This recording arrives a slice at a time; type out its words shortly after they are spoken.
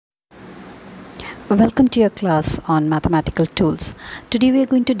Welcome to your class on mathematical tools. Today we are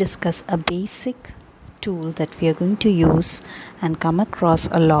going to discuss a basic tool that we are going to use and come across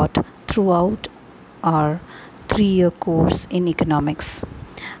a lot throughout our 3-year course in economics,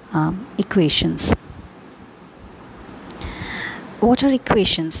 equations. What are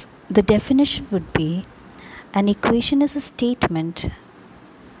equations? The definition would be an equation is a statement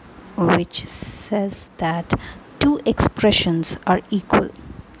which says that two expressions are equal.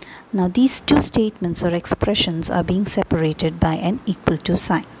 Now these two statements or expressions are being separated by an equal to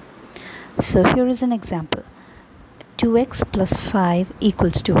sign. So here is an example. 2x plus 5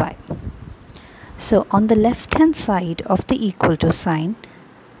 equals to y. So on the left hand side of the equal to sign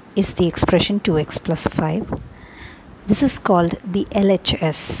is the expression 2x plus 5. This is called the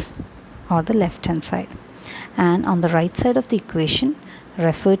LHS, or the left hand side. And on the right side of the equation,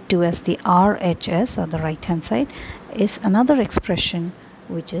 referred to as the RHS, or the right hand side, is another expression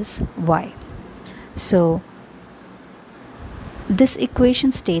which is y. So this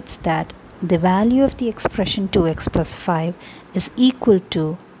equation states that the value of the expression 2x plus 5 is equal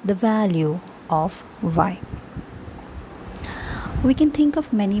to the value of y. We can think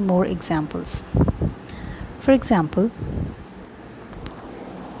of many more examples. For example,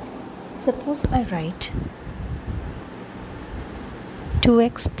 suppose I write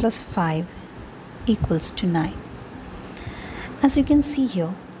 2x plus 5 equals to 9. As you can see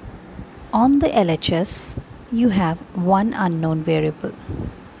here, on the LHS, you have one unknown variable,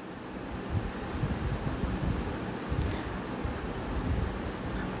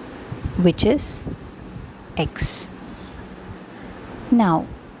 which is x. Now,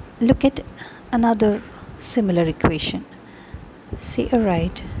 look at another similar equation. Say I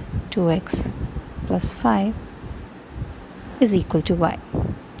write 2x plus 5 is equal to y.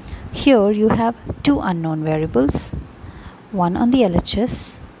 Here you have two unknown variables, one on the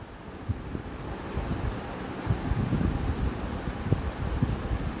LHS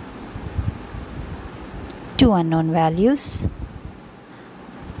two unknown values.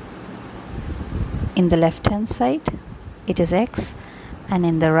 In the left hand side it is x, and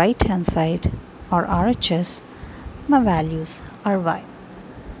in the right hand side, or RHS, my values are y.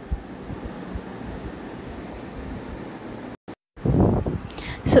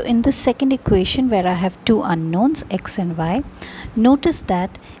 So in the second equation, where I have two unknowns x and y, notice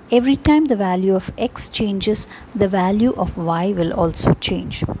that every time the value of x changes, the value of y will also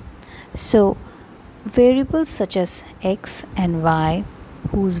change. So variables such as x and y,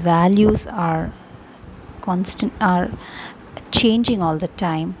 whose values are constant, are changing all the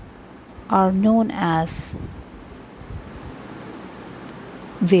time, are known as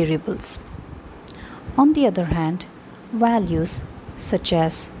variables. On the other hand, values such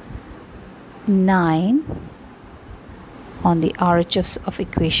as 9 on the RHS of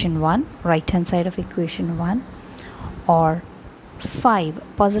equation 1, right hand side of equation 1, or 5,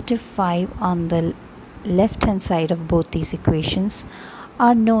 positive 5 on the left hand side of both these equations,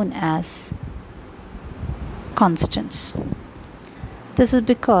 are known as constants. This is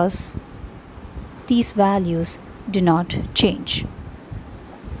because these values do not change.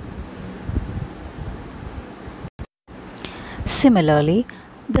 Similarly,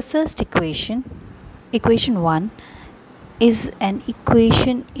 the first equation, equation 1, is an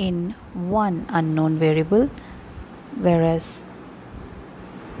equation in one unknown variable, whereas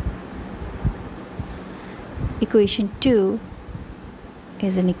equation 2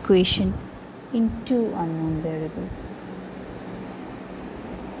 is an equation in two unknown variables.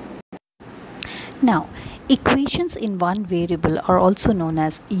 Now, equations in one variable are also known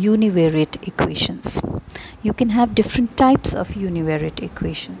as univariate equations. You can have different types of univariate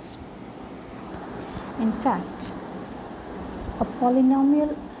equations. In fact, a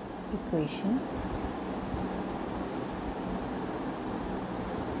polynomial equation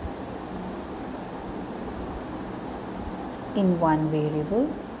in one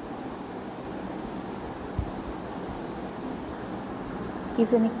variable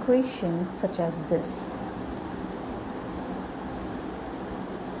is an equation such as this.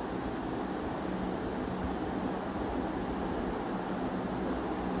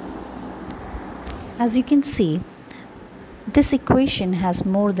 As you can see, this equation has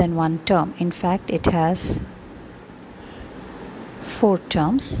more than one term. In fact, it has 4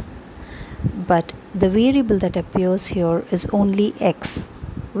 terms, but the variable that appears here is only x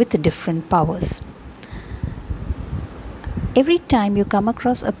with different powers. Every time you come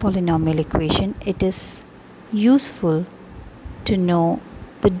across a polynomial equation, it is useful to know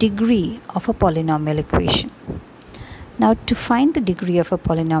the degree of a polynomial equation. Now, to find the degree of a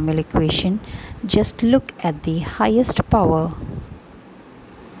polynomial equation, just look at the highest power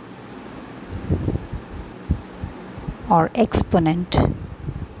or exponent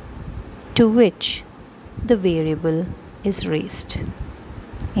to which the variable is raised.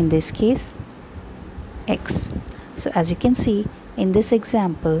 In this case, x. So as you can see, in this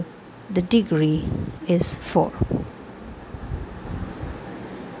example, the degree is 4.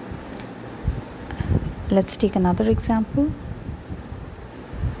 Let's take another example.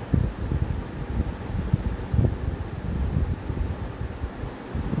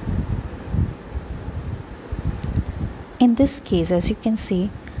 In this case, as you can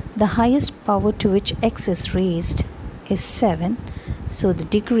see, the highest power to which x is raised is 7, so the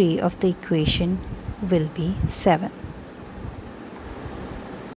degree of the equation will be 7.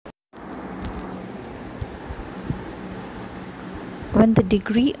 When the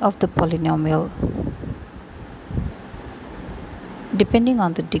degree of the polynomial, depending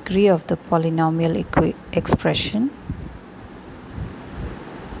on the degree of the polynomial expression,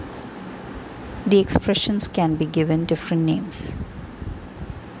 the expressions can be given different names.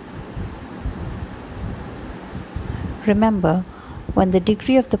 Remember, when the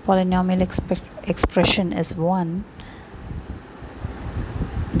degree of the polynomial expression is 1,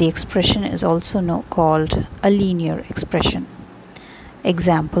 the expression is also called a linear expression.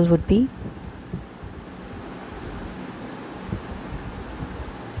 Example would be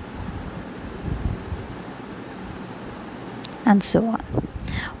and so on.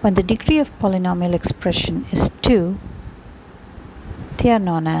 When the degree of polynomial expression is 2, they are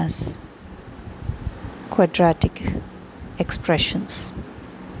known as quadratic expressions.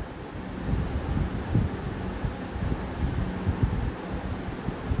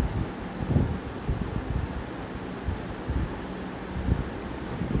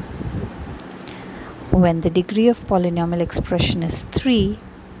 When the degree of polynomial expression is 3,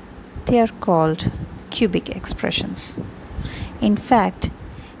 they are called cubic expressions. In fact,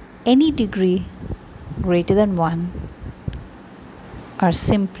 any degree greater than 1 are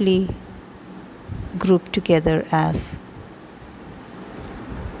simply grouped together as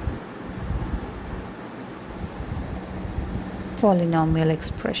polynomial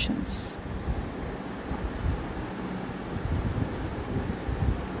expressions.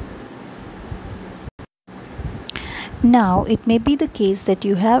 Now, it may be the case that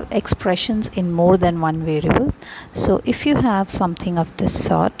you have expressions in more than one variable. So, if you have something of this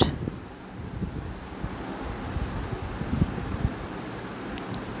sort,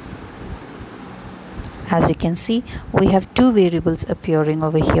 as you can see, we have two variables appearing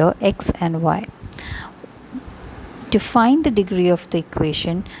over here, x and y. To find the degree of the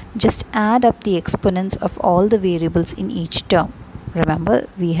equation, just add up the exponents of all the variables in each term. Remember,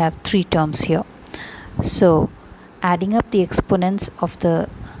 we have 3 terms here. So, adding up the exponents of the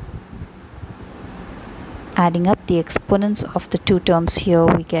 2 terms here,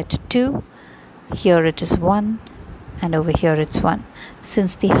 we get 2. Here it is 1, and over here it's 1.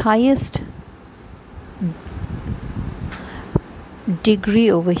 Since the highest degree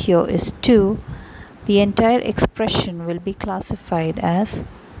over here is 2, the entire expression will be classified as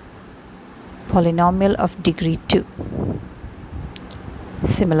polynomial of degree 2.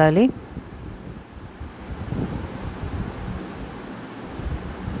 Similarly,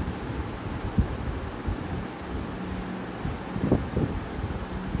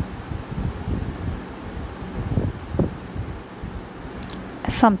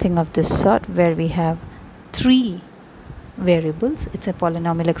 something of this sort where we have 3 variables, it's a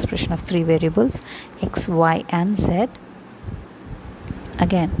polynomial expression of 3 variables, x, y and z.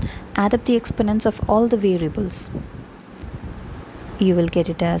 Again, add up the exponents of all the variables. You will get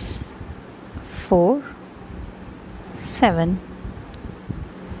it as 4, 7,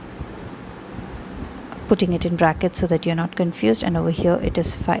 putting it in brackets so that you're not confused, and over here it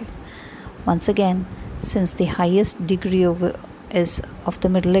is 5. Once again, since the highest degree is of the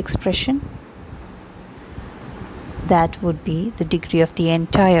middle expression, that would be the degree of the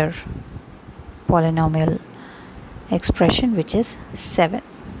entire polynomial expression, which is 7.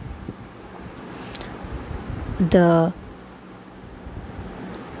 The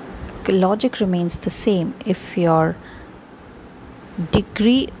logic remains the same. If your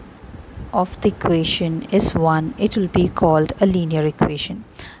degree of the equation is 1, it will be called a linear equation.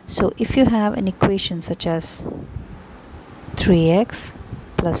 So if you have an equation such as 3x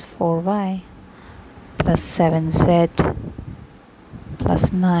plus 4y plus 7z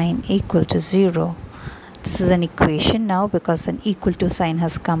plus 9 equal to 0. This is an equation now because an equal to sign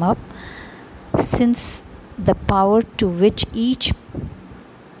has come up. Since the power to which each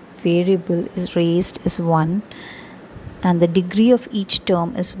variable is raised is 1 and the degree of each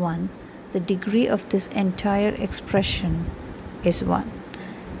term is 1, the degree of this entire expression is 1.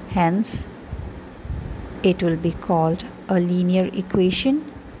 Hence, it will be called a linear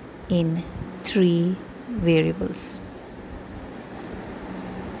equation in 3 variables.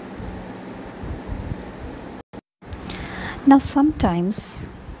 Now sometimes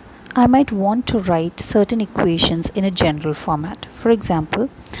I might want to write certain equations in a general format. For example,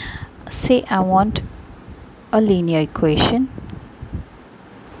 say I want a linear equation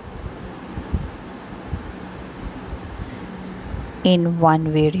in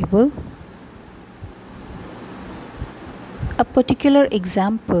one variable. A particular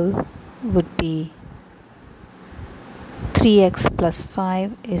example would be 3x plus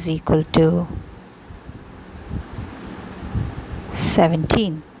 5 is equal to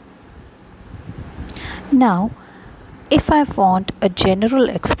 17. Now, if I want a general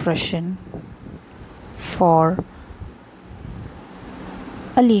expression for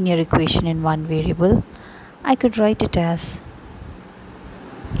a linear equation in one variable, I could write it as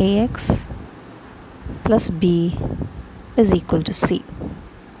ax plus b is equal to c.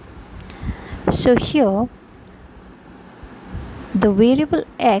 So here, the variable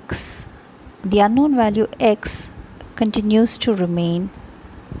x, the unknown value x, continues to remain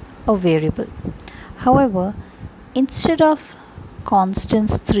a variable. However, instead of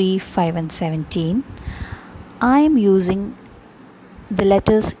constants 3, 5 and 17, I am using the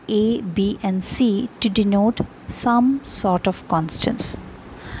letters a, b and c to denote some sort of constants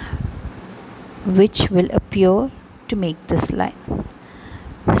which will appear to make this line.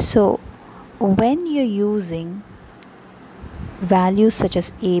 So when you're using values such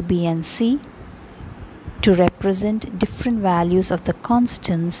as a, b and c to represent different values of the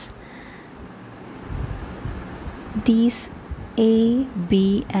constants, these a,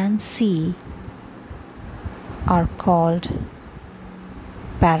 b and c are called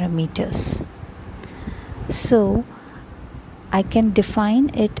parameters. So I can define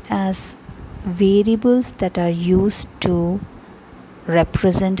it as variables that are used to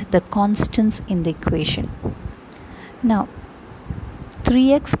represent the constants in the equation. Now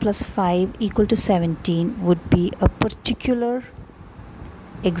 3x plus 5 equal to 17 would be a particular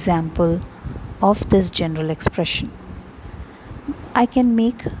example of this general expression. I can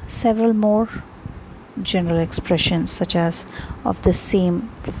make several more general expressions such as of the same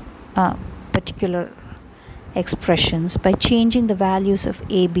particular expressions by changing the values of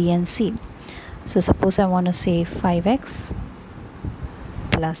a, b and c. So suppose I want to say 5x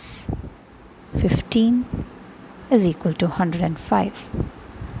plus 15 is equal to 105.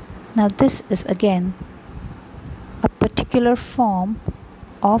 Now this is again a particular form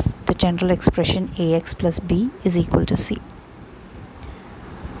of the general expression ax plus b is equal to c,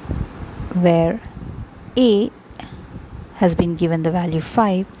 where a has been given the value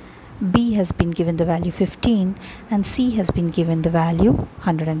 5, b has been given the value 15 and c has been given the value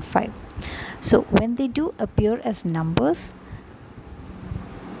 105. So when they do appear as numbers,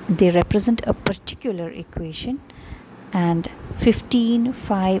 they represent a particular equation, and 15,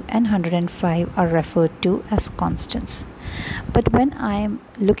 5 and 105 are referred to as constants. But when I am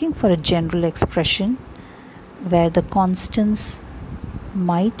looking for a general expression where the constants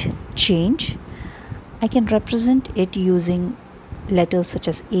might change, I can represent it using letters such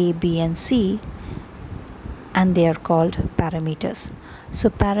as a, b and c, and they are called parameters. So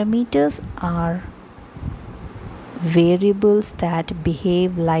parameters are variables that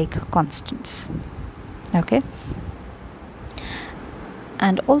behave like constants. Okay,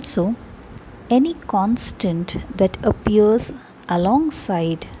 and also any constant that appears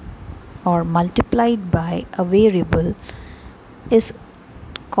alongside or multiplied by a variable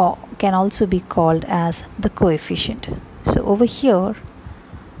can also be called as the coefficient. So over here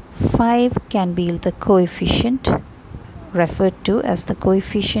 5 can be the coefficient, referred to as the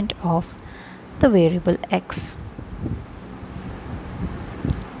coefficient of the variable x.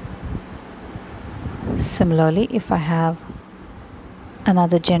 Similarly, if I have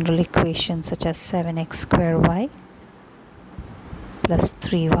another general equation such as 7x square y plus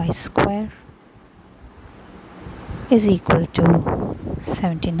 3y square is equal to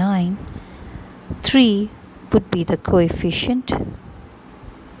 79, 3 would be the coefficient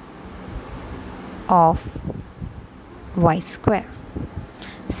of y square,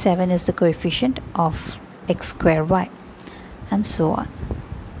 7 is the coefficient of x square y, and so on.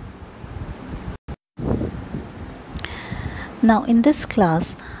 Now in this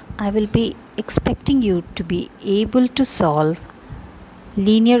class, I will be expecting you to be able to solve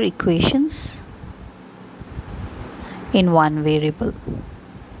linear equations in one variable.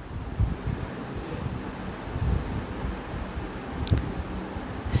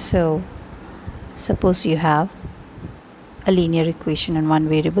 So suppose you have a linear equation in one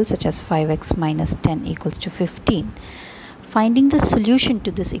variable, such as 5x minus 10 equals to 15. Finding the solution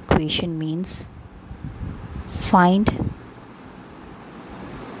to this equation means find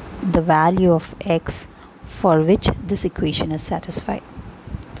the value of x for which this equation is satisfied.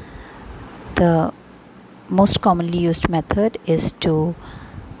 The most commonly used method is to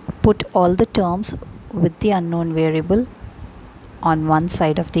put all the terms with the unknown variable on one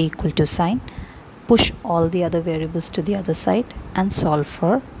side of the equal to sign, push all the other variables to the other side, and solve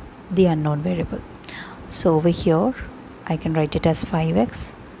for the unknown variable. So over here I can write it as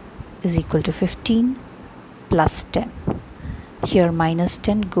 5x is equal to 15 plus 10. Here minus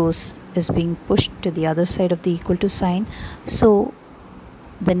 10 is being pushed to the other side of the equal to sign, so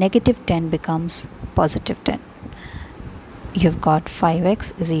the negative 10 becomes positive 10. You've got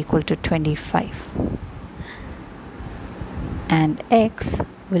 5x is equal to 25, and x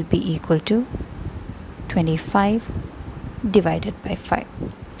will be equal to 25 divided by 5.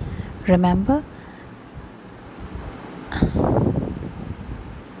 Remember,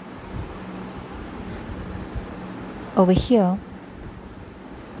 over here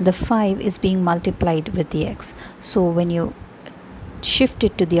the 5 is being multiplied with the x, so when you shift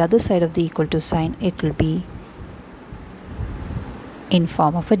it to the other side of the equal to sign, it will be in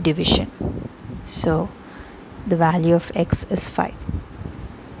form of a division. So the value of x is 5.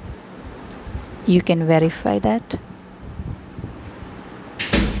 You can verify that.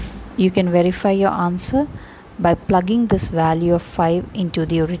 You can verify your answer by plugging this value of 5 into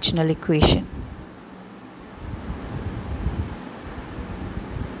the original equation.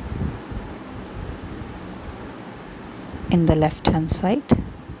 In the left hand side.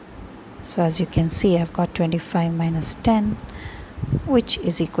 So as you can see, I've got 25 minus 10, which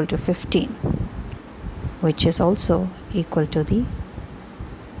is equal to 15, which is also equal to the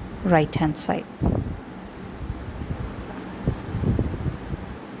right hand side.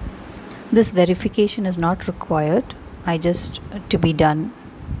 This verification is not required. To be done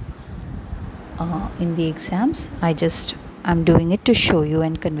in the exams. I'm doing it to show you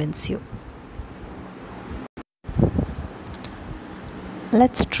and convince you.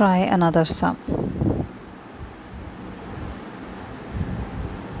 Let's try another sum.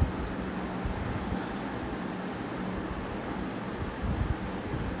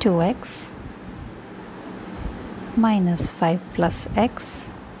 Two x minus 5 plus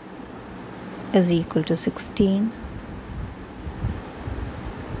x is equal to 16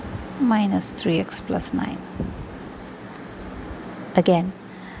 minus 3x plus 9. Again,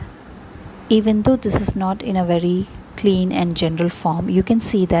 even though this is not in a very clean and general form, you can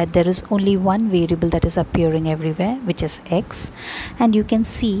see that there is only one variable that is appearing everywhere, which is x, and you can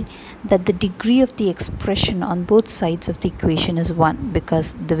see that the degree of the expression on both sides of the equation is 1,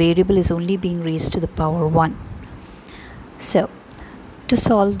 because the variable is only being raised to the power 1. So to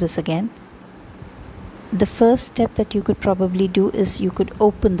solve this again, the first step that you could probably do is you could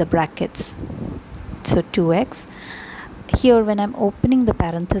open the brackets. So 2x. Here, when I'm opening the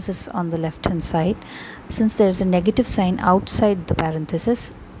parenthesis on the left hand side, since there is a negative sign outside the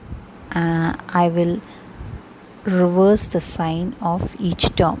parenthesis, I will reverse the sign of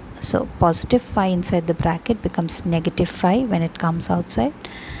each term. So positive 5 inside the bracket becomes negative 5 when it comes outside,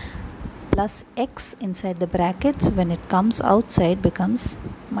 plus x inside the brackets when it comes outside becomes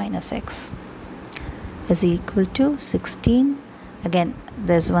minus x, is equal to 16. Again,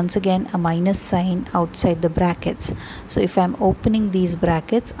 there's once again a minus sign outside the brackets. So if I'm opening these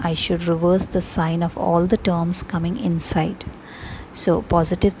brackets, I should reverse the sign of all the terms coming inside. So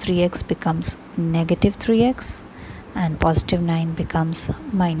positive 3x becomes negative 3x, and positive 9 becomes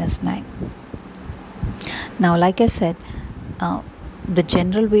minus 9. Now, like I said, the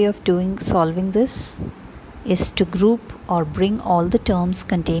general way of solving this is to group or bring all the terms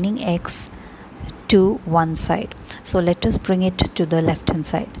containing x to one side. So let us bring it to the left hand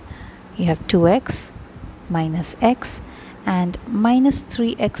side. You have 2x minus x, and minus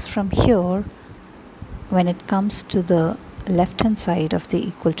 3x from here, when it comes to the left hand side of the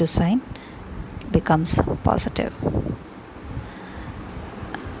equal to sign, becomes positive.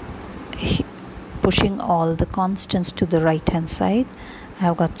 Pushing all the constants to the right hand side,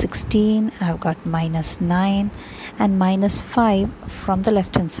 I've got 16, I've got minus 9, and minus 5 from the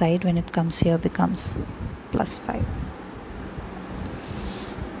left hand side when it comes here becomes plus 5.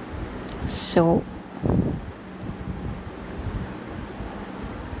 So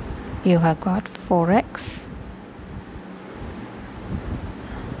you have got 4x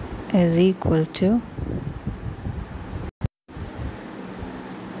is equal to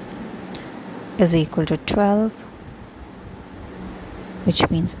 12, which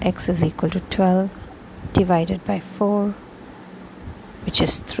means x is equal to 12 divided by 4 which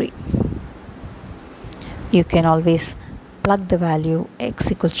is 3. You can always plug the value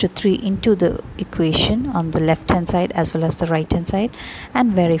x equals to 3 into the equation on the left hand side as well as the right hand side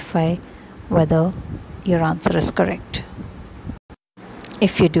and verify whether your answer is correct.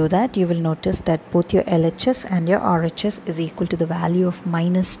 If you do that, you will notice that both your LHS and your RHS is equal to the value of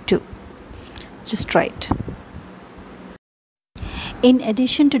 -2. Just try it. In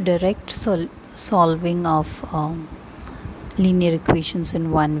addition to direct solving of linear equations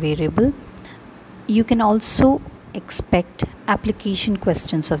in one variable, you can also expect application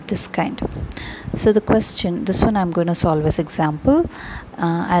questions of this kind. So this one I'm going to solve as example.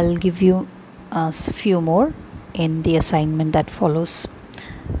 I'll give you a few more in the assignment that follows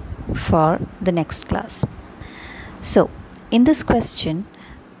for the next class. So in this question,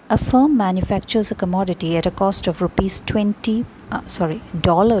 a firm manufactures a commodity at a cost of $20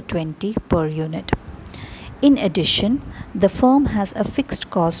 per unit. In addition, the firm has a fixed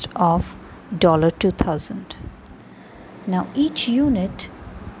cost of $2,000. Now each unit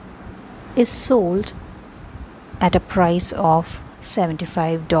is sold at a price of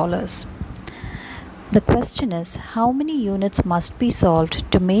 $75. The question is, how many units must be sold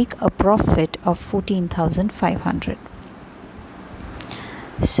to make a profit of 14,500?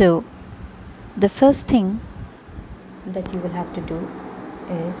 So the first thing that you will have to do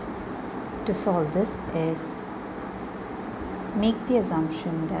is to solve this is make the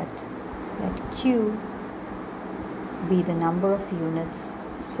assumption that let Q be the number of units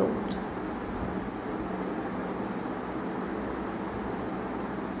sold.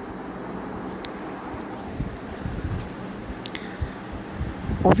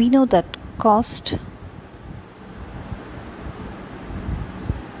 We know that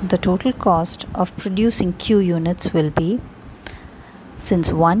the total cost of producing Q units will be,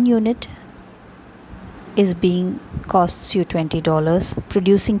 since one unit costs you $20,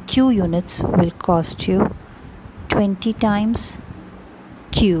 producing Q units will cost you 20 times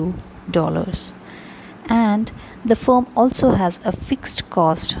Q dollars, and the firm also has a fixed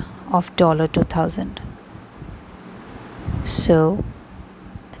cost of $2,000. So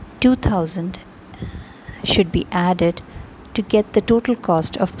 2,000 should be added to get the total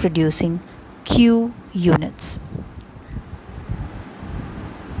cost of producing Q units.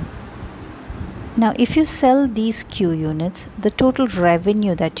 Now if you sell these Q units, the total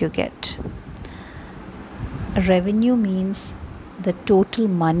revenue that you get, revenue means the total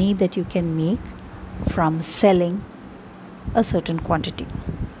money that you can make from selling a certain quantity.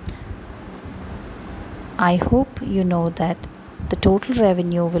 I hope you know that the total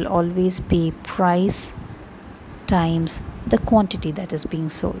revenue will always be price times the quantity that is being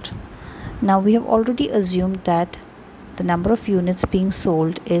sold. Now we have already assumed that the number of units being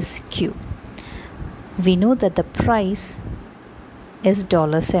sold is Q. We know that the price is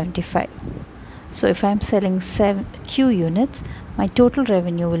 $75. So if I'm selling Q units, my total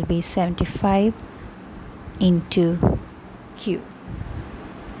revenue will be 75 into Q.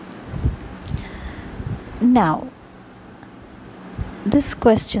 Now this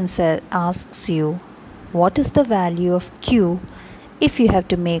question asks you, what is the value of Q if you have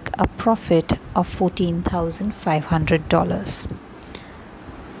to make a profit of $14,500?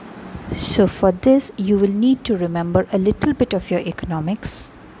 So for this, you will need to remember a little bit of your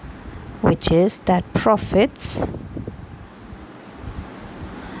economics, which is that profits,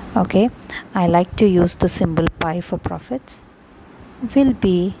 okay, I like to use the symbol pi for profits, will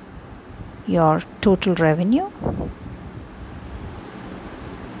be your total revenue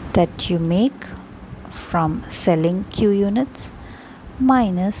that you make from selling Q units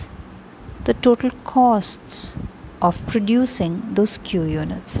minus the total costs of producing those Q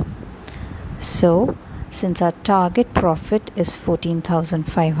units. So since our target profit is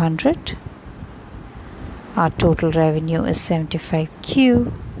 14,500, our total revenue is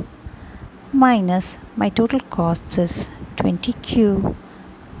 75Q minus my total costs is 20Q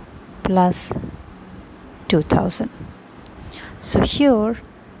plus 2,000. So here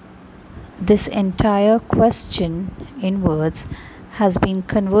this entire question in words has been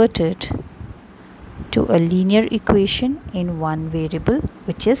converted to a linear equation in one variable,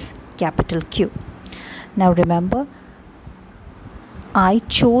 which is capital Q. Now remember, I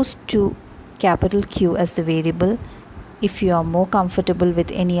chose to capital Q as the variable. If you are more comfortable with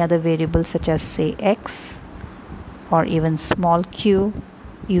any other variable such as say X or even small q,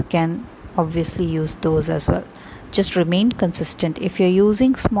 you can obviously use those as well. Just remain consistent. If you're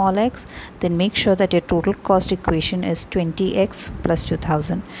using small x, then make sure that your total cost equation is 20x plus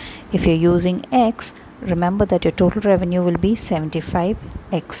 2000. If you're using x, remember that your total revenue will be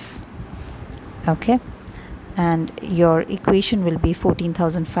 75x. Okay, and your equation will be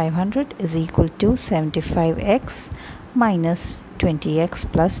 14,500 is equal to 75x minus 20x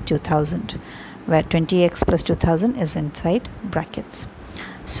plus 2000, where 20x plus 2000 is inside brackets.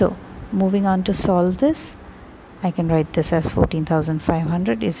 So moving on to solve this, I can write this as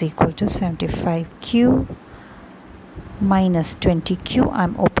 14,500 is equal to 75q minus 20q.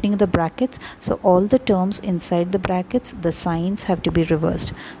 I'm opening the brackets, so all the terms inside the brackets, the signs have to be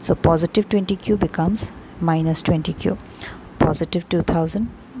reversed. So positive 20q becomes minus 20q. Positive 2000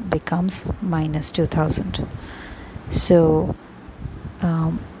 becomes minus 2000. So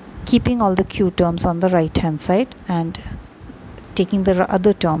keeping all the q terms on the right hand side and taking the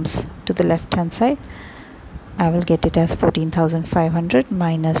other terms to the left hand side, I will get it as 14,500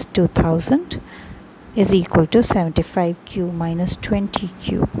 minus 2000 is equal to 75q minus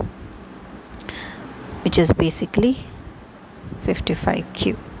 20q, which is basically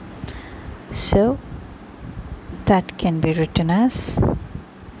 55q. So that can be written as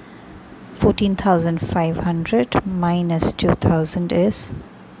 14,500 minus 2000 is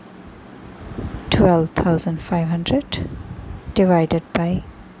 12,500 divided by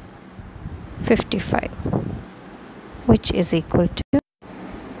 55, which is equal to,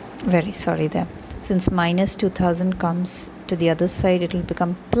 very sorry there, since minus 2000 comes to the other side, it will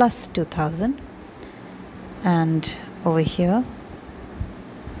become plus 2000, and over here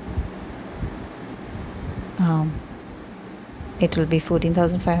it will be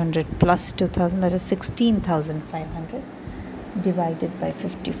 14,500 plus 2000, that is 16,500 divided by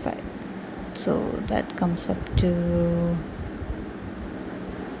 55. So that comes up to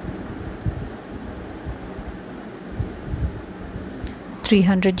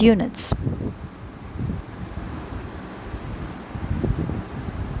 300 units.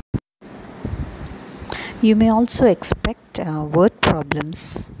 You may also expect word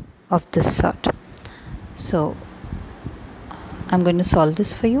problems of this sort. So I'm going to solve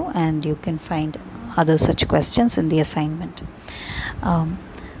this for you, and you can find other such questions in the assignment.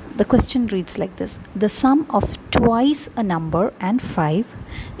 The question reads like this: the sum of twice a number and 5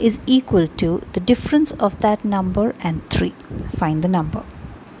 is equal to the difference of that number and 3. Find the number.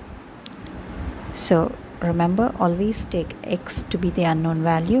 So remember, always take x to be the unknown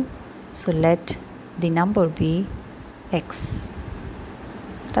value. So let the number be x.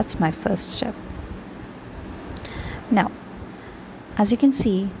 That's my first step. Now, as you can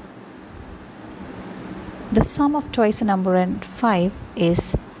see, the sum of twice a number and 5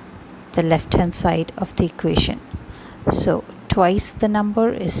 is the left hand side of the equation. So twice the number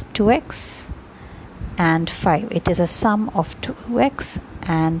is 2x and 5. It is a sum of 2x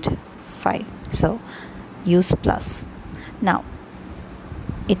and 5. So use plus. Now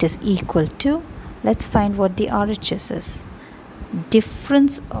it is equal to, let's find what the RHS is.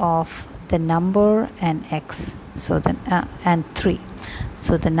 Difference of the number and x. So then and 3.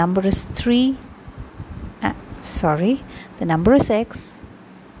 So the number is 3. The number is x,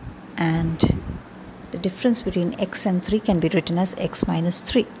 and the difference between x and 3 can be written as x minus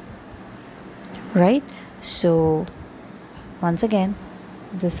 3, right? So once again,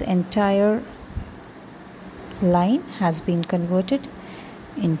 this entire line has been converted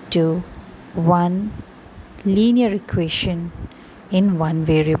into one linear equation in one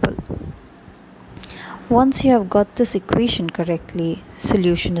variable. Once you have got this equation correctly,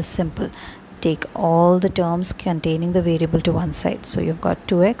 solution is simple. Take all the terms containing the variable to one side. So you've got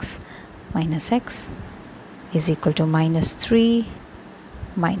 2x minus x is equal to minus 3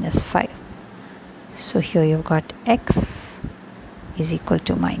 minus 5. So here you've got x is equal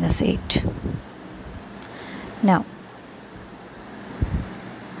to minus 8. Now,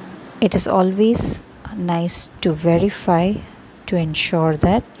 it is always nice to verify to ensure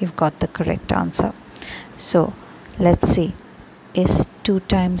that you've got the correct answer. So let's see, is 2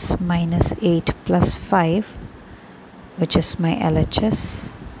 times minus 8 plus 5, which is my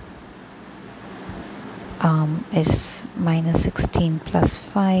LHS, is minus 16 plus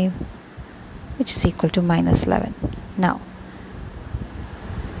 5, which is equal to minus 11. Now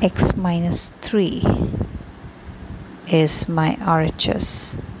x minus 3 is my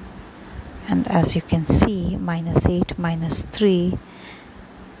RHS, and as you can see, minus 8 minus 3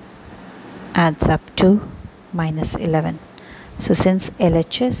 adds up to minus 11. So since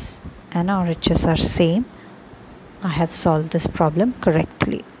LHS and RHS are same, I have solved this problem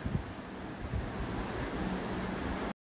correctly.